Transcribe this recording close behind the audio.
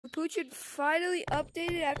Capuchin finally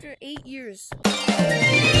updated after 8 years.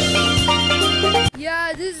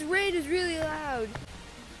 Yeah, this rain is really loud.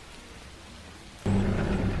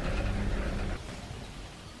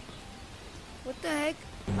 What the heck?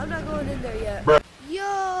 I'm not going in there yet.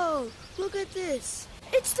 Yo, look at this.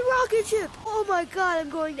 It's the rocket ship. Oh my god, I'm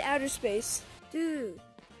going to outer space. Dude,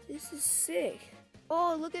 this is sick.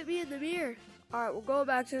 Oh, look at me in the mirror. Alright, we're going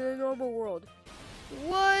back to the normal world.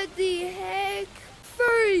 What the heck?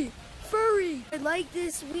 Furry! Furry! I like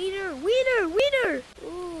this. Wiener! Wiener! Wiener!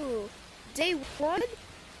 Ooh. Day 1?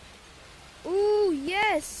 Ooh,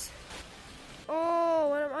 yes! Oh,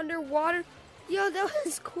 when I'm underwater. Yo, that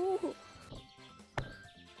was cool.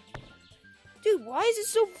 Dude, why is it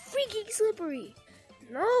so freaking slippery?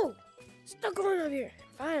 No! Stop going up here.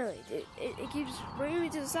 Finally, it keeps bringing me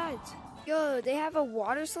to the sides. Yo, they have a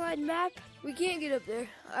water slide map? We can't get up there.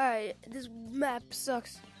 Alright, this map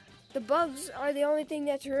sucks. The bugs are the only thing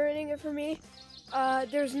that's ruining it for me.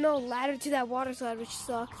 There's no ladder to that water slide, which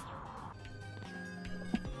sucks.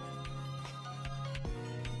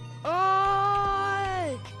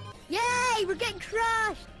 Oh! Yay! We're getting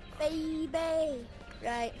crushed, baby.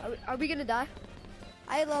 Right. Are we gonna die?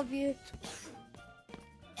 I love you.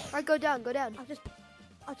 Alright, go down, go down.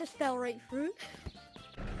 I just fell right through.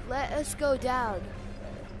 Let us go down.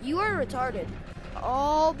 You are retarded.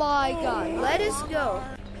 Oh my god, let us go.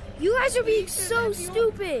 You guys are being so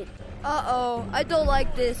stupid. Uh-oh, I don't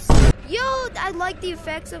like this. Yo, I like the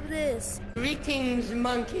effects of this. Greetings,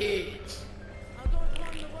 monkeys.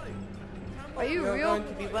 Are you You're real? going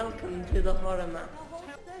to be welcome to the horror map.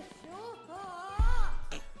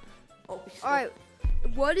 Oh, Alright,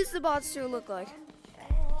 what does the monster look like?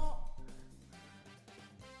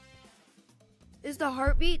 Is the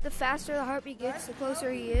heartbeat, the faster the heartbeat gets, the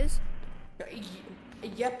closer he is?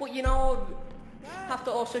 Yeah, but you know, have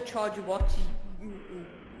to also charge your watch.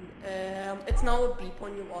 It's now a beep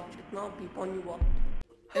on your watch. It's now a beep on your watch.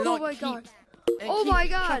 Oh my god. Oh my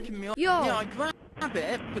god. Yo. Yeah, I grab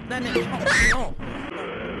it, but then it chops me off.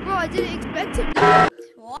 Bro, I didn't expect him to.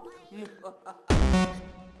 What?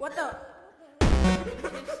 What the?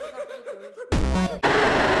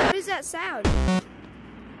 What is that sound?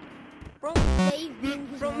 Bro,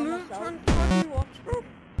 Dave, bro, move, charge your watch, bro.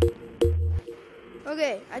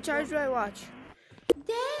 Okay, I charged my watch.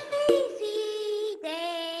 Daisy,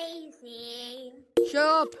 Daisy. Shut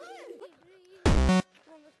up.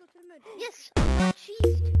 Yes, I'm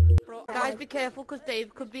cheese. Bro, guys, be careful, because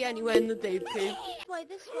Dave could be anywhere in the Dave cave. This way,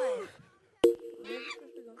 this way.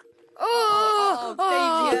 Oh!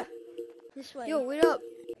 Dave's here. This way. Yo, wait up.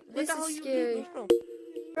 What This the hell is you scary. doing, bro?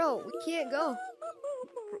 Bro, we can't go.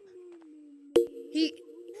 He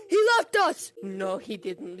left us! No, he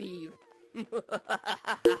didn't leave.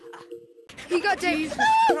 He got Jesus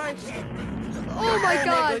Dave. Christ. Oh my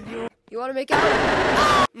god! you- You wanna make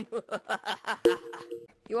out?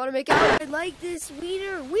 You wanna make out? I like this.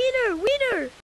 Wiener! Wiener! Wiener!